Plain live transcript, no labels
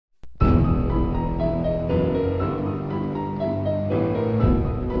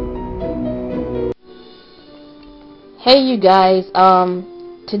Hey you guys,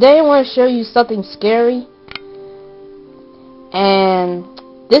 today I want to show you something scary, and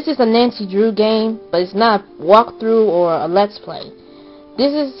this is a Nancy Drew game, but it's not a walkthrough or a let's play.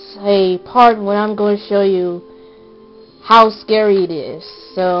 This is a part where I'm going to show you how scary it is.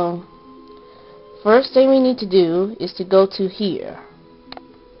 So, first thing we need to do is to go to here.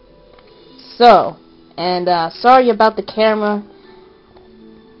 So, and sorry about the camera.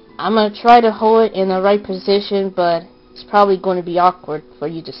 I'm going to try to hold it in the right position, but it's probably going to be awkward for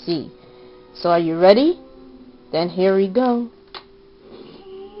you to see. So are you ready? Then here we go.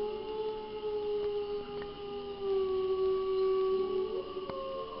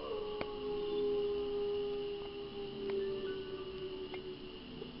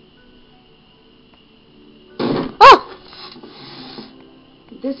 Oh!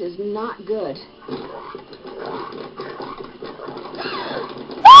 This is not good.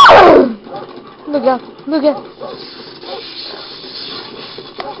 Look out! Look out!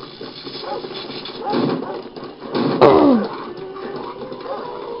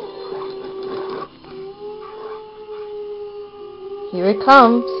 Here it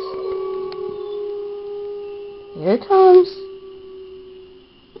comes. Here it comes.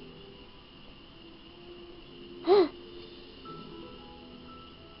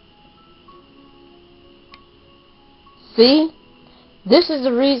 See? This is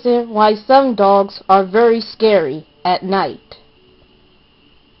the reason why some dogs are very scary at night.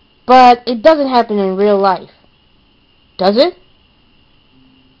 But it doesn't happen in real life. Does it?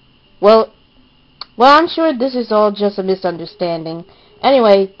 Well, I'm sure this is all just a misunderstanding.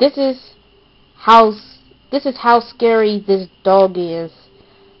 Anyway, this is how scary this dog is.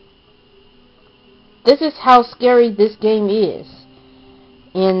 This is how scary this game is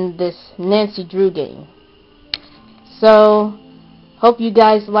in this Nancy Drew game. So, hope you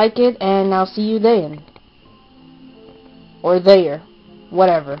guys like it, and I'll see you then. Or there.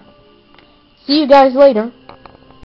 Whatever. See you guys later.